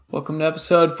Welcome to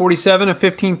episode 47 of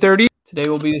 1530. Today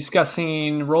we'll be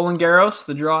discussing Roland Garros.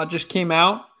 The draw just came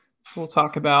out. We'll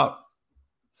talk about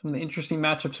some of the interesting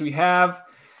matchups we have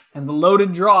and the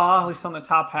loaded draw, at least on the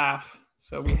top half.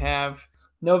 So we have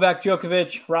Novak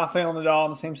Djokovic, Rafael Nadal on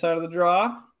the same side of the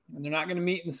draw, and they're not going to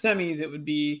meet in the semis. It would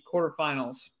be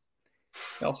quarterfinals.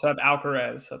 We also have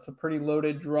Alcaraz. That's a pretty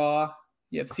loaded draw.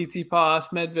 You have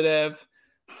Tsitsipas, Medvedev,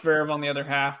 Zverev on the other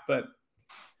half, but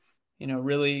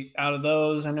really out of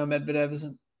those, I know Medvedev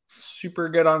isn't super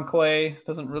good on clay,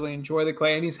 doesn't really enjoy the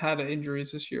clay, and he's had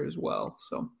injuries this year as well.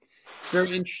 So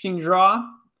very interesting draw,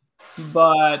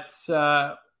 but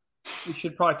we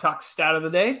should probably talk stat of the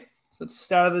day. So the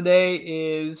stat of the day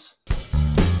is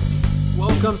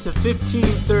welcome to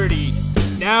 1530.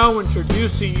 Now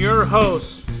introducing your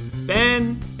hosts,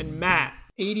 Ben and Matt.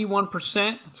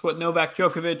 81%. That's what Novak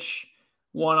Djokovic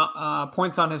won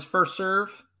points on his first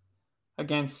serve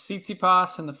against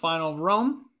Tsitsipas in the final of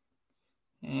Rome.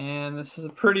 And this is a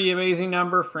pretty amazing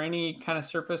number for any kind of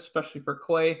surface, especially for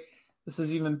clay. This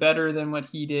is even better than what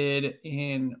he did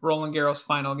in Roland Garros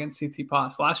final against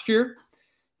Tsitsipas last year.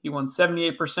 He won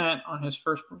 78% on his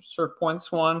first serve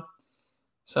points won.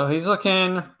 So he's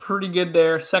looking pretty good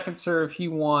there. Second serve, he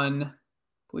won, I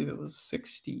believe it was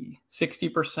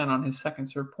 60% on his second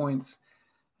serve points.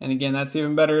 And again, that's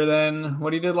even better than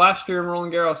what he did last year in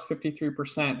Roland Garros,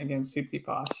 53% against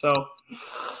Tsitsipas. So,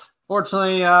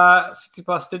 fortunately,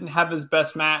 Tsitsipas didn't have his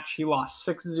best match. He lost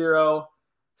 6-0,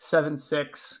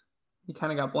 7-6. He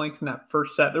kind of got blanked in that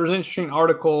first set. There was an interesting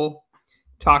article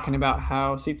talking about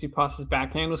how Tsitsipas'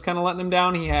 backhand was kind of letting him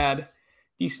down. He had a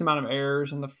decent amount of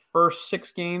errors. In the first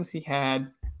 6 games, he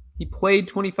played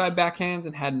 25 backhands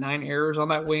and had 9 errors on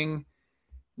that wing.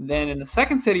 Then in the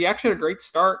second set, he actually had a great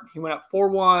start. He went up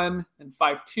 4-1 and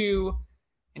 5-2,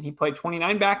 and he played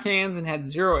 29 backhands and had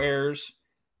 0 errors.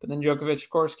 But then Djokovic, of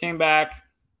course, came back,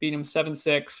 beat him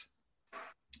 7-6.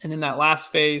 And in that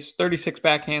last phase, 36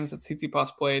 backhands that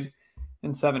Tsitsipas played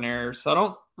and 7 errors. So I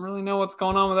don't really know what's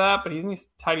going on with that, but he needs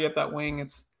to tidy up that wing.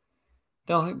 It's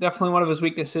definitely one of his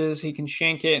weaknesses. He can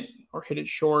shank it or hit it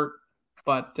short,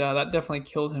 but that definitely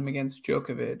killed him against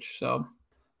Djokovic. So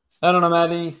I don't know, Matt,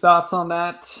 any thoughts on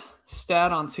that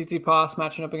stat on Tsitsipas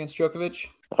matching up against Djokovic?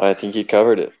 I think he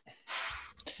covered it.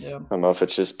 Yeah. I don't know if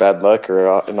it's just bad luck or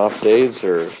an off days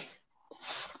or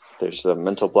there's a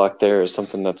mental block there or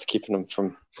something that's keeping him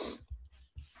from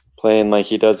playing like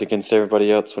he does against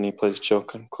everybody else when he plays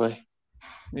Djok on clay.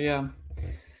 Yeah.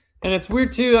 And it's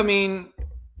weird, too. I mean,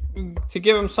 to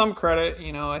give him some credit,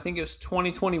 I think it was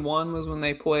 2021 was when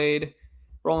they played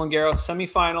Roland Garros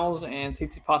semifinals, and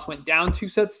Tsitsipas went down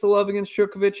 2-0 against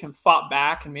Djokovic and fought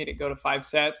back and made it go to 5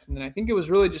 sets. And then I think it was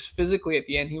really just physically at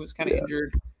the end. He was kind of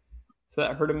injured, so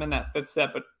that hurt him in that 5th set.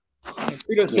 But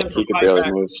kudos to him for he could barely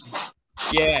back. move.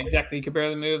 Yeah, exactly. He could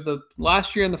barely move. The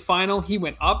last year in the final, he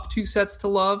went up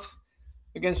 2-0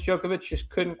 against Djokovic,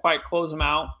 just couldn't quite close him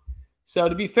out. So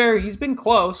to be fair, he's been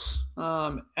close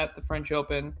at the French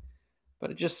Open,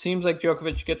 but it just seems like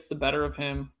Djokovic gets the better of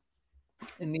him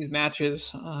in these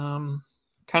matches.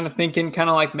 Kind of thinking kind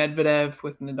of like Medvedev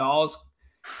with Nadal's.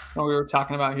 We were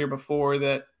talking about here before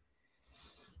that,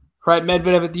 right,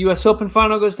 Medvedev at the U.S. Open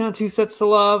final goes down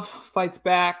 2-0, fights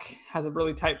back, has a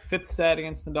really tight 5th set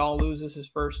against Nadal, loses his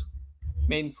first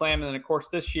maiden slam. And then, of course,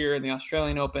 this year in the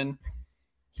Australian Open,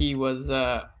 he was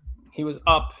up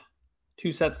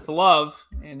 2-0,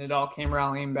 and Nadal came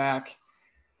rallying back.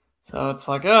 So it's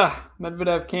like,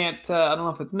 Medvedev can't, I don't know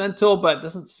if it's mental, but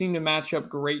doesn't seem to match up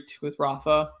great with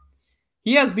Rafa.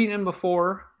 He has beaten him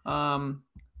before, some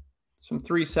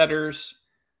 3-setters,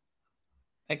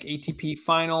 like ATP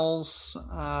finals,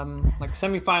 like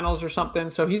semifinals or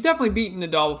something. So he's definitely beaten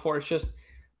Nadal before. It's just,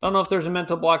 I don't know if there's a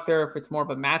mental block there, if it's more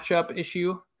of a matchup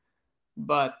issue,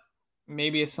 but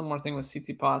maybe a similar thing with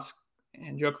Tsitsipas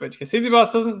and Djokovic, because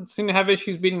Tsitsipas doesn't seem to have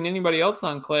issues beating anybody else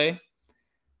on clay,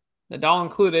 Nadal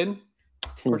included.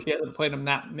 Of course, he hasn't played him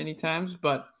that many times,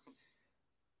 but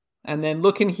and then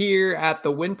looking here at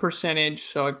the win percentage,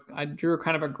 so I drew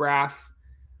kind of a graph,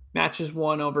 matches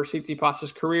won over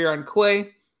Tsitsipas' career on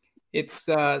clay. It's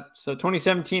so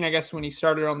 2017, I guess, when he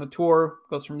started on the tour,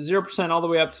 goes from 0% all the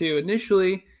way up to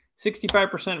initially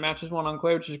 65% matches won on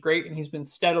clay, which is great, and he's been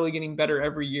steadily getting better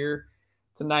every year.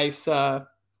 It's a nice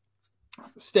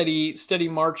steady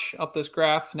march up this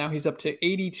graph. Now he's up to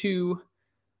 82.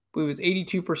 I believe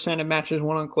it was 82% of matches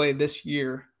won on clay this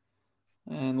year.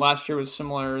 And last year was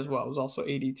similar as well. It was also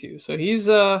 82. So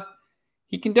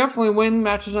he can definitely win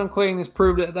matches on clay, and has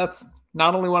proved that that's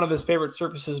not only one of his favorite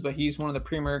surfaces, but he's one of the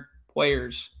premier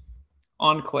players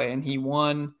on clay. And he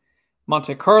won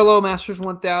Monte Carlo Masters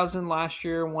 1000 last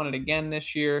year, won it again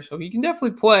this year. So he can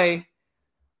definitely play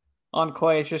on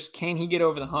clay. It's just, can he get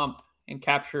over the hump and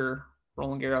capture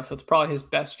Roland Garros? That's probably his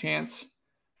best chance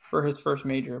for his first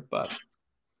major, but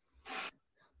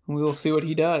we will see what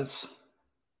he does.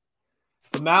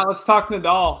 But Matt, let's talk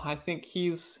Nadal. I think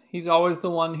he's always the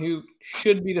one who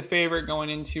should be the favorite going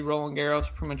into Roland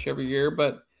Garros pretty much every year,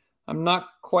 but I'm not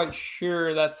quite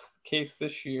sure that's the case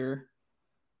this year.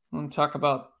 I want to talk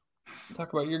about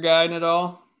your guy,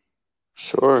 Nadal.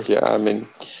 Sure, yeah. I mean,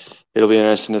 it'll be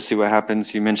interesting to see what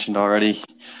happens. You mentioned already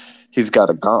he's got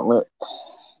a gauntlet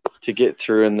to get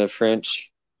through in the French.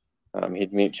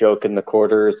 He'd meet Joke in the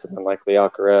quarters, and then likely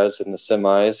Alcaraz in the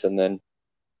semis, and then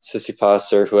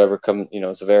Tsitsipas or whoever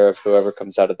Zverev, whoever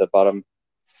comes out of the bottom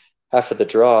half of the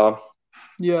draw.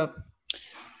 Yeah.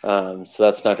 So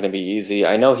that's not going to be easy.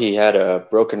 I know he had a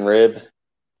broken rib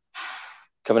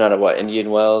coming out of Indian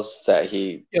Wells that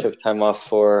he took time off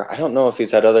for. I don't know if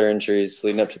he's had other injuries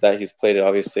leading up to that. He's played it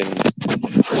obviously in,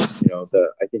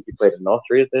 I think he played in all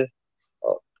three of the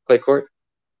clay court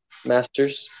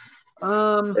Masters.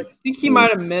 I think he might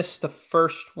have missed the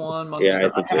first one. Yeah, I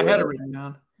think I had it written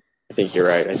down. I think you're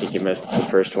right. I think he missed the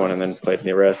first one and then played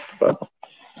the rest. But,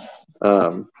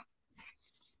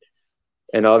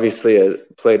 and obviously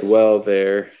played well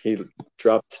there. He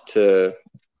dropped to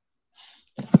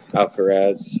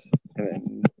Alcaraz and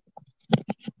then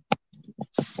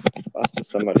lost to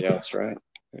somebody else, right?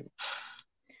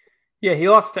 Yeah, he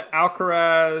lost to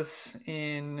Alcaraz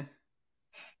in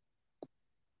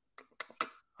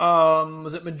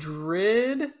was it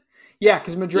Madrid? Yeah,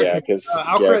 because Madrid. Yeah, because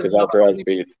Alcaraz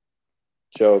beat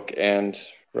Joke and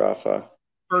Rafa.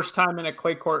 First time in a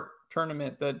clay court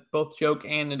tournament that both Joke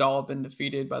and Nadal have been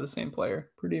defeated by the same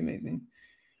player. Pretty amazing.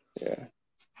 Yeah.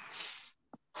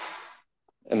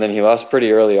 And then he lost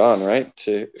pretty early on, right?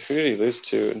 To who did he lose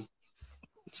to?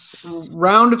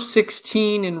 Round of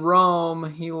 16 in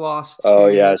Rome, he lost to... Oh,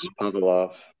 yeah,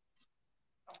 Shapovalov.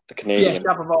 The Canadian. Yeah,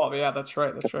 Shapovalov. Yeah, that's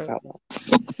right.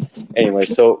 Anyway,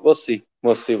 so we'll see.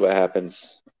 We'll see what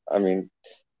happens. I mean,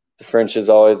 the French is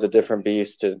always a different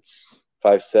beast. It's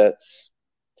 5 sets.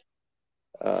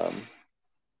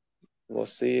 We'll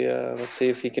see. We'll see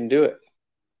if he can do it.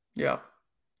 Yeah.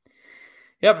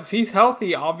 Yep. If he's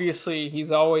healthy, obviously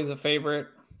he's always a favorite.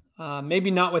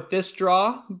 Maybe not with this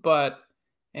draw,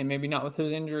 and maybe not with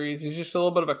his injuries. He's just a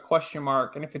little bit of a question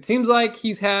mark. And if it seems like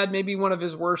he's had maybe one of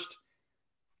his worst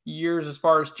years as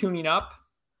far as tuning up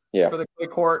for the clay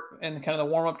court and kind of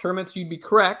the warm-up tournaments, you'd be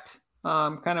correct.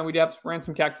 We'd have ran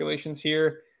some calculations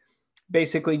here,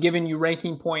 basically giving you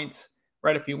ranking points,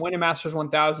 right? If you win a Masters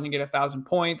 1000, you get 1,000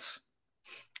 points,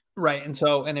 right?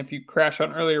 And if you crash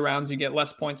on earlier rounds, you get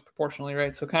less points proportionally,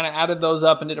 right? So kind of added those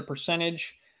up and did a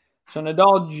percentage. So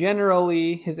Nadal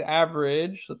generally, his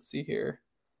average, let's see here,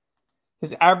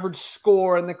 his average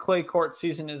score in the clay court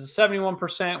season is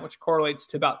 71%, which correlates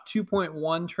to about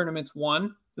 2.1 tournaments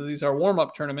won. So these are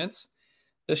warm-up tournaments.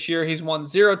 This year he's won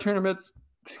 0 tournaments,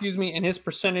 and his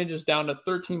percentage is down to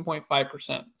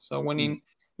 13.5%. So winning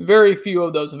very few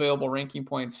of those available ranking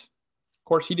points. Of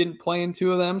course, he didn't play in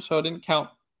 2 of them, so I didn't count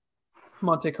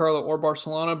Monte Carlo or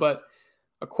Barcelona, but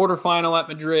a quarterfinal at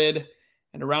Madrid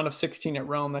and a round of 16 at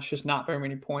Rome, that's just not very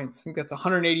many points. I think that's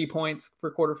 180 points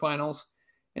for quarterfinals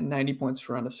and 90 points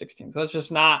for round of 16. So that's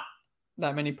just not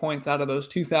that many points out of those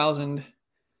 2,000.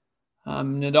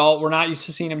 Nadal, we're not used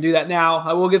to seeing him do that now.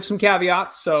 I will give some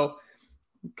caveats. So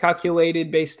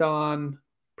calculated based on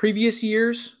previous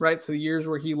years, right? So the years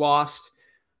where he lost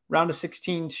round of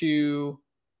 16 to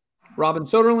Robin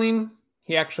Soderling,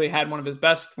 he actually had one of his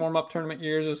best warm-up tournament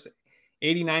years. It was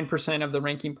 89% of the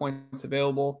ranking points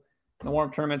available in the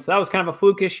warm-up tournament. So that was kind of a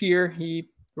flukish year. There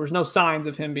was no signs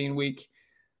of him being weak.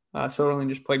 Soderling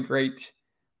just played great.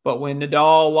 But when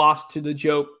Nadal lost to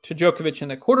Djokovic in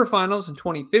the quarterfinals in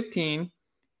 2015,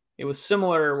 it was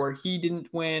similar where he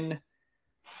didn't win.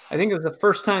 I think it was the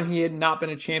first time he had not been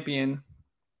a champion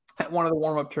at one of the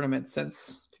warm-up tournaments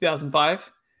since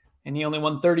 2005. And he only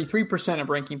won 33% of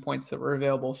ranking points that were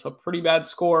available. So pretty bad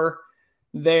score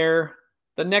there.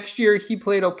 The next year he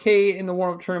played okay in the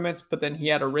warm-up tournaments, but then he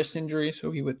had a wrist injury,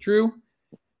 so he withdrew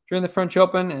during the French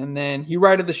Open. And then he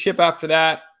righted the ship after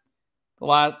that. The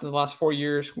last 4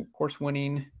 years, of course,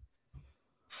 winning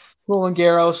Roland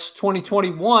Garros.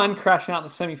 2021, crashing out in the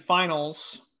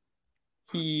semifinals.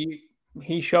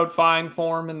 He showed fine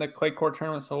form in the clay court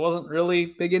tournament, so it wasn't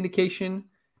really big indication.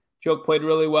 Joke played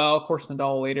really well. Of course,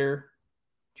 Nadal later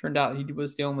turned out he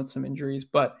was dealing with some injuries.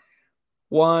 But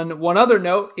one other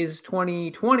note is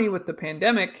 2020 with the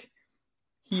pandemic,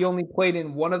 he only played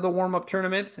in one of the warm-up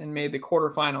tournaments and made the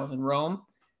quarterfinals in Rome.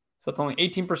 So it's only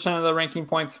 18% of the ranking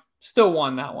points. Still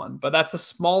won that one, but that's a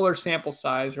smaller sample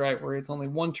size, right? Where it's only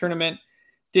one tournament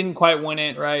didn't quite win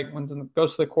it, right?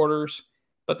 Goes to the quarters.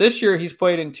 But this year he's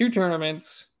played in 2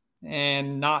 tournaments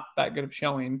and not that good of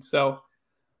showing. So,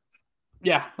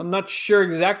 yeah, I'm not sure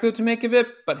exactly what to make of it,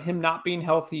 but him not being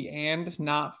healthy and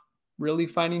not really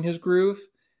finding his groove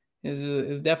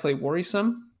is definitely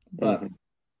worrisome. But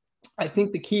I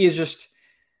think the key is just,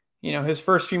 his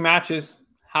first few matches,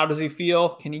 how does he feel?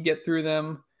 Can he get through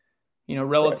them,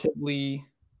 relatively,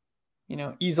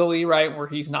 easily, right? Where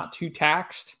he's not too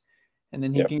taxed. And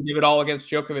then he can give it all against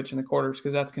Djokovic in the quarters,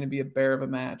 because that's going to be a bear of a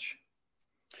match.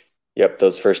 Yep,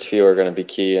 those first few are going to be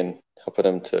key in helping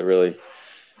him to really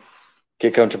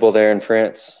get comfortable there in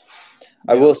France.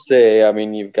 Yeah. I will say, I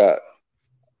mean, you got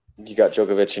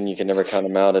Djokovic, and you can never count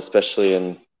him out, especially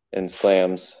in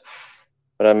slams.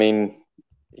 But I mean,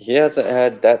 he hasn't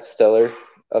had that stellar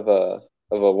of a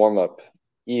warm up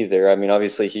either. I mean,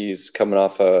 obviously he's coming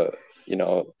off a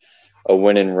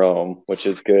win in Rome, which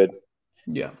is good.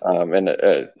 Yeah. And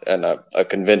a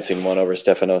convincing one over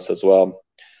Stefanos as well.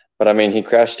 But I mean, he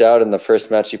crashed out in the first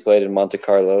match he played in Monte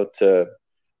Carlo to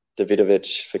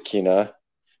Davidovich Fokina.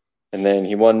 And then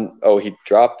he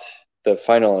dropped the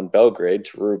final in Belgrade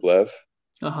to Rublev.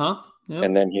 Uh-huh. Yep.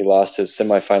 And then he lost his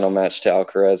semifinal match to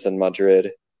Alcaraz in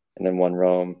Madrid, and then won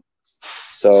Rome.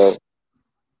 So,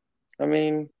 I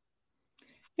mean,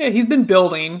 yeah, he's been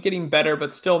building, getting better,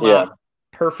 but still not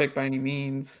perfect by any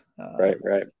means. Right.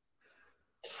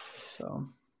 So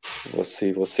we'll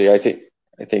see. I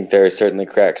think there are certainly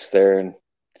cracks there, and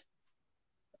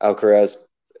Alcaraz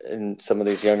and some of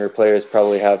these younger players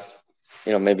probably have,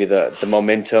 maybe the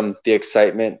momentum, the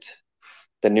excitement,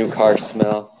 the new car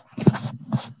smell.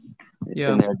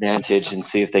 In their advantage, and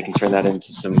see if they can turn that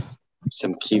into some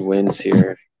key wins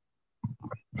here.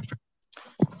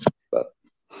 But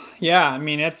yeah, I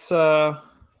mean, it's a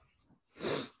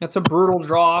brutal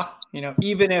draw.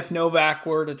 Even if Novak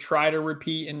were to try to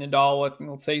repeat and Nadal,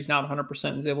 let's say he's not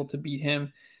 100% is able to beat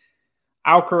him,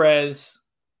 Alcaraz,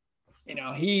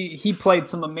 he played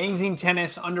some amazing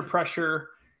tennis under pressure.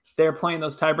 They're playing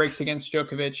those tie breaks against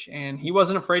Djokovic, and he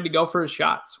wasn't afraid to go for his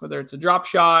shots, whether it's a drop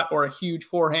shot or a huge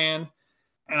forehand.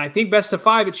 And I think best of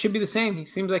 5, it should be the same. He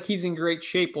seems like he's in great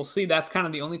shape. We'll see. That's kind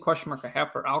of the only question mark I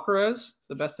have for Alcaraz. It's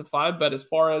the best of 5. But as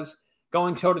far as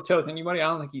going toe-to-toe with anybody, I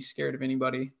don't think he's scared of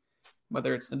anybody,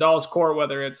 whether it's Nadal's court,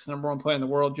 whether it's number 1 player in the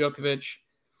world, Djokovic.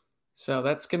 So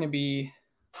that's going to be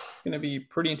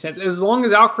pretty intense. As long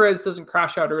as Alcaraz doesn't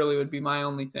crash out early would be my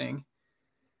only thing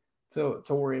to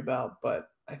worry about. But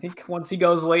I think once he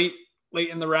goes late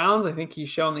in the rounds, I think he's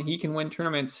shown that he can win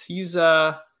tournaments. He's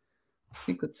let's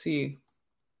see.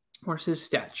 Where's his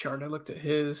stat chart? I looked at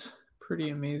his. Pretty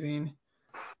amazing.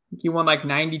 He won like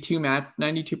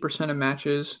 92% of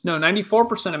matches. No,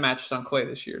 94% of matches on clay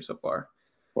this year so far.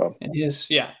 Wow. And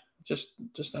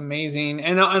just amazing.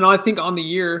 And I think on the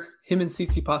year, him and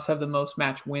Tsitsipas have the most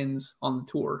match wins on the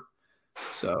tour.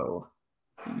 So,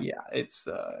 yeah, it's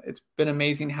been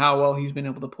amazing how well he's been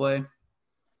able to play.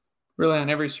 Really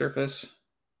on every surface.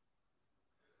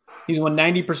 He's won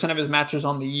 90% of his matches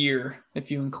on the year, if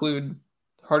you include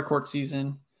hard court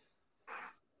season.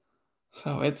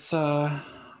 So it's I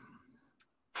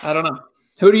don't know.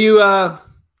 Who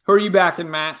are you backing,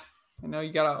 Matt? I know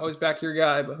you gotta always back your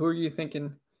guy, but who are you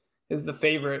thinking is the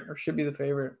favorite or should be the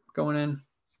favorite going in?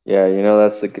 Yeah,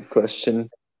 that's a good question.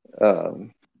 I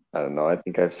don't know. I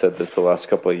think I've said this the last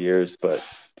couple of years, but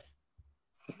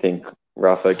I think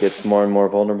Rafa gets more and more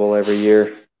vulnerable every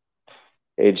year.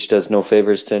 Age does no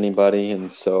favors to anybody,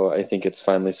 and so I think it's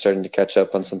finally starting to catch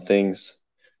up on some things.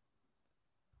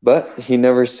 But he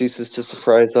never ceases to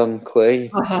surprise on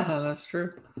clay. That's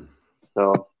true.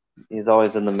 So he's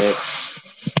always in the mix.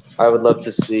 I would love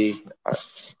to see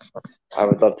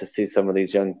some of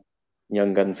these young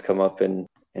guns come up and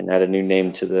add a new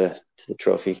name to the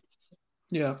trophy.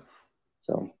 Yeah.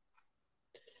 So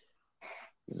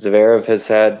Zverev has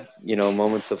had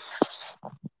moments of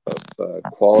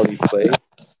quality play.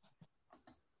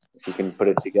 If he can put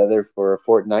it together for a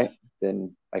fortnight,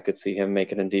 then I could see him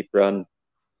making a deep run.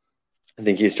 I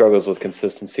think he struggles with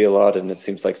consistency a lot, and it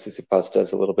seems like Tsitsipas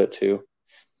does a little bit too.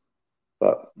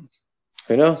 But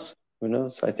who knows?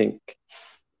 I think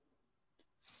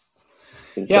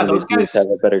some of these guys have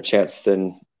a better chance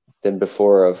than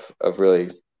before of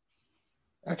really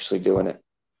actually doing it.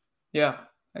 Yeah,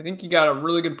 I think you got a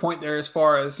really good point there as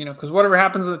far as, because whatever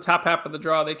happens in the top half of the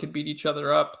draw, they could beat each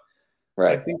other up.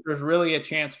 Right. I think there's really a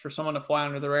chance for someone to fly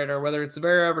under the radar, whether it's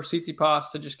Zverev or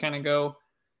Tsitsipas, to just kind of go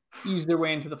ease their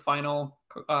way into the final.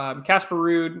 Casper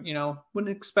Ruud,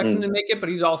 wouldn't expect him to make it, but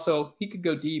he could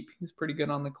go deep. He's pretty good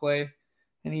on the clay,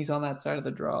 and he's on that side of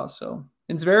the draw. So,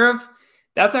 and Zverev,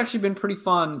 That's actually been pretty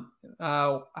fun.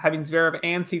 Having Zverev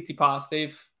and Tsitsipas,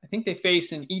 I think they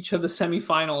faced in each of the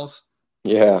semifinals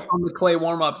Yeah. on the clay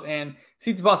warmups, and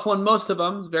Tsitsipas won most of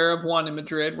them. Zverev won in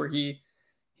Madrid, where he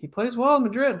plays well in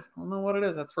Madrid. I don't know what it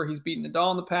is. That's where he's beaten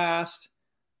Nadal in the past,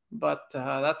 but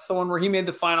that's the one where he made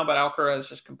the final, but Alcaraz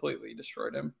just completely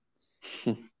destroyed him.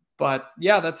 But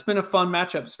yeah, that's been a fun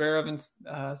matchup. Zverev and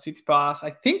Tsitsipas.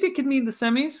 I think they could meet in the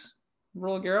semis,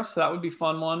 Roland Garros, so that would be a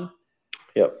fun one.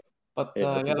 Yep. But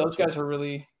yeah, those guys are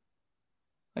really,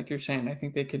 like you're saying, I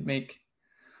think they could make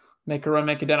a run,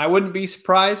 make it done. I wouldn't be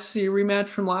surprised to see a rematch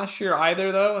from last year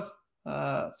either, though, with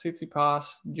Tsitsipas,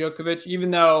 Djokovic,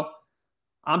 even though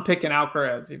I'm picking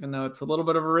Alcaraz, even though it's a little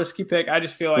bit of a risky pick. I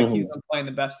just feel like he's been playing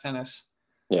the best tennis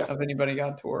of anybody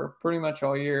on tour pretty much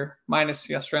all year, minus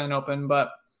the Australian Open.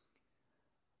 But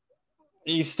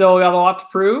he's still got a lot to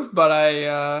prove, but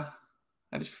I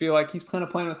just feel like he's kind of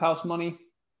playing with house money.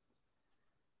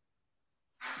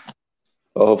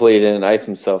 Well, hopefully he didn't ice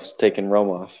himself taking Rome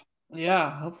off.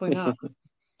 Yeah, hopefully not.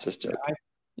 Just joking.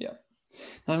 Yeah.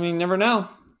 I mean, never know.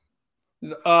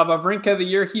 Wawrinka, the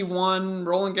year he won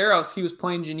Roland Garros, he was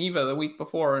playing Geneva the week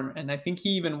before, and I think he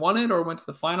even won it or went to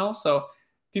the final. So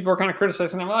people are kind of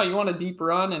criticizing him. Oh, you want a deep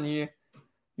run and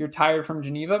you're tired from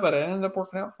Geneva, but it ended up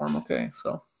working out for him. Okay,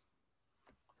 so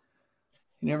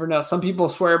you never know. Some people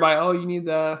swear by, oh, you need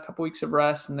a couple weeks of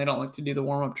rest, and they don't like to do the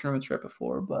warm-up tournaments right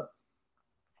before. But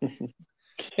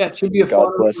yeah, it should be a God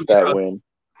fun bless that win.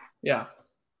 Yeah.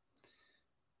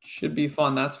 Should be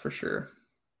fun, that's for sure.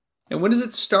 And when does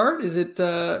it start? Does it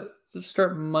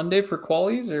start Monday for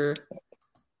qualies or?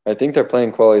 I think they're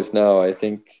playing qualies now. I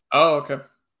think. Oh, okay.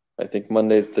 I think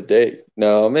Monday's the date.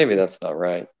 No, maybe that's not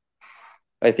right.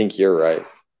 I think you're right.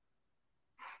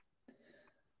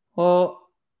 Well,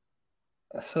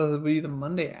 so it'll be the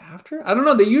Monday after? I don't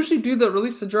know. They usually do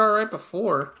release the draw right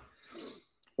before.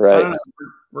 Right. I don't know.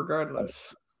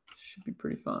 Regardless, should be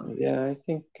pretty fun. Yeah, I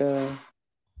think.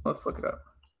 Let's look it up.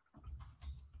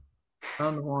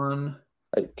 Round one.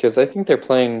 Because I think they're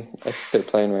playing. I think they're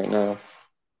playing right now.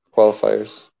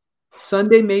 Qualifiers.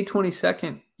 Sunday, May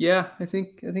 22nd. Yeah, I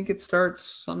think it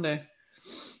starts Sunday.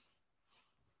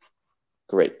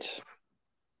 Great.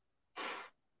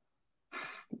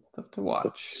 Stuff to watch.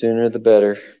 The sooner the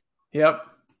better. Yep,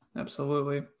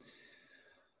 absolutely.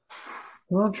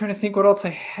 Well, I'm trying to think what else I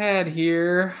had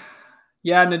here.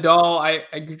 Yeah, Nadal,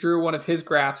 I drew one of his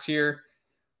graphs here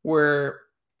where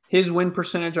his win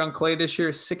percentage on clay this year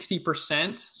is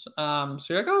 60%. So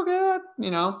you're like, oh, good.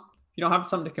 You don't have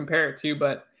something to compare it to,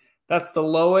 but that's the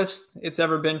lowest it's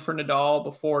ever been for Nadal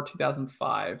before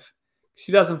 2005.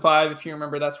 2005, if you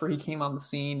remember, that's where he came on the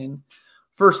scene and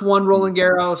first won Roland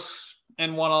Garros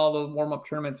and won all the warm-up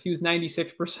tournaments. He was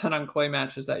 96% on clay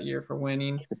matches that year for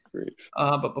winning.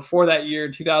 But before that year,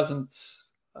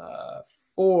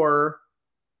 2004,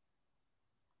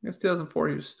 I guess 2004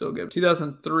 he was still good.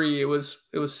 2003 it was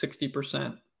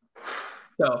 60%.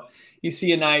 So you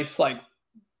see a nice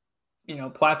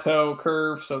plateau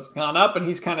curve. So it's gone up, and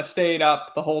he's kind of stayed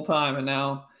up the whole time. And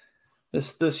now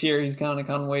this year he's kind of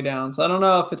gone way down. So I don't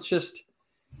know if it's just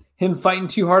him fighting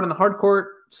too hard in the hard court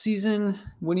season,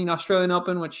 winning Australian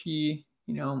Open, which he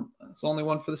it's only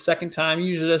won for the second time. He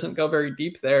usually doesn't go very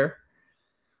deep there,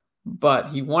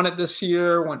 but he won it this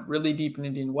year. Went really deep in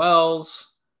Indian Wells.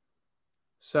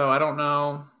 So I don't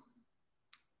know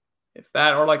if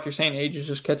that, or like you're saying, age is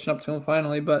just catching up to him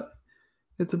finally, but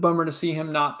it's a bummer to see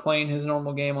him not playing his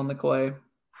normal game on the clay.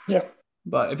 Yeah.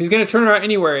 But if he's going to turn around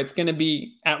anywhere, it's going to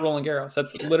be at Roland Garros.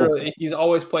 That's literally, he's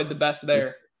always played the best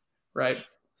there, right?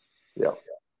 Yeah.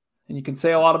 And you can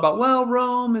say a lot about, well,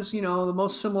 Rome is, the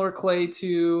most similar clay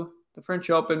to the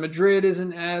French Open. Madrid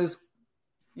isn't as,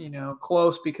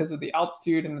 close because of the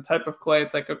altitude and the type of clay.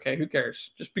 It's like, okay, who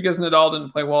cares? Just because Nadal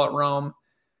didn't play well at Rome,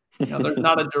 there's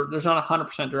not a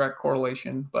 100% direct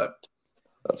correlation, but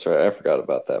that's right. I forgot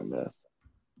about that, man.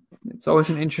 It's always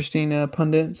an interesting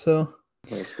pundit. So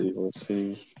we'll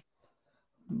see.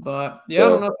 But yeah, I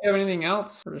don't know if you have anything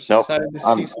else. We're just excited to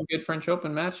see some good French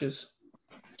Open matches.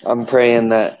 I'm praying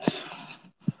that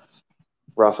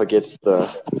Rafa gets the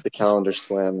calendar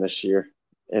slam this year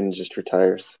and just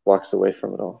retires, walks away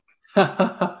from it all.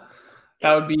 That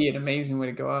would be an amazing way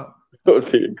to go out. That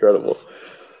would be incredible.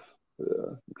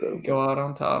 Yeah, incredible. Go out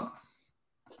on top.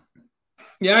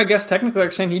 Yeah, I guess technically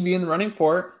they're saying he'd be in the running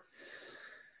for it.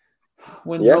 He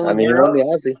won the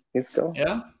Aussie. He's going.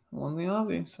 Yeah, won the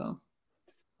Aussie. So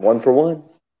 1 for 1.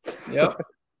 Yep.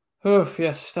 Oof,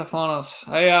 yes, Stefanos.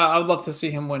 I would love to see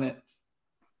him win it.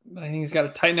 But I think he's got to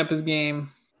tighten up his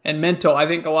game and mental. I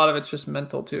think a lot of it's just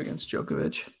mental too against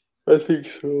Djokovic. I think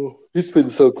so. He's been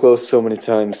so close so many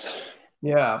times.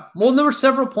 Yeah. Well, there were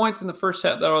several points in the first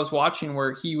set that I was watching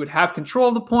where he would have control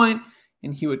of the point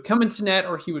and he would come into net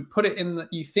or he would put it in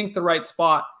the right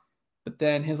spot. But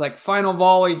then his like final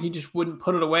volley, he just wouldn't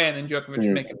put it away, and then Djokovic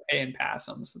would make him pay and pass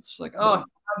him. So it's like, oh, you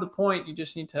have the point. You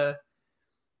just need to,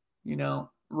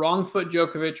 wrong foot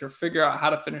Djokovic or figure out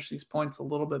how to finish these points a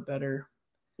little bit better.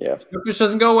 Yeah. Djokovic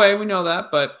doesn't go away. We know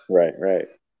that, but right.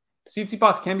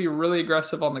 Tsitsipas can be really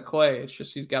aggressive on the clay. It's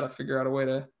just he's got to figure out a way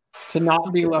to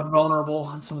not be left vulnerable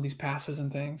on some of these passes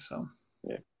and things. So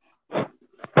yeah.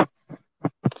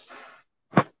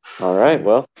 All right.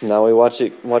 Well, now we watch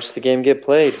the game get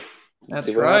played.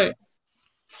 That's right.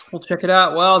 We'll check it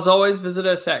out. Well, as always, visit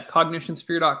us at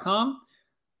cognitionsphere.com.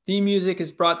 Theme music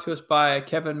is brought to us by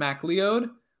Kevin MacLeod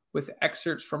with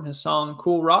excerpts from his song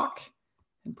Cool Rock.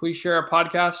 And please share our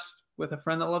podcast with a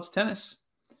friend that loves tennis.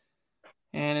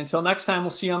 And until next time,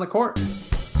 we'll see you on the court.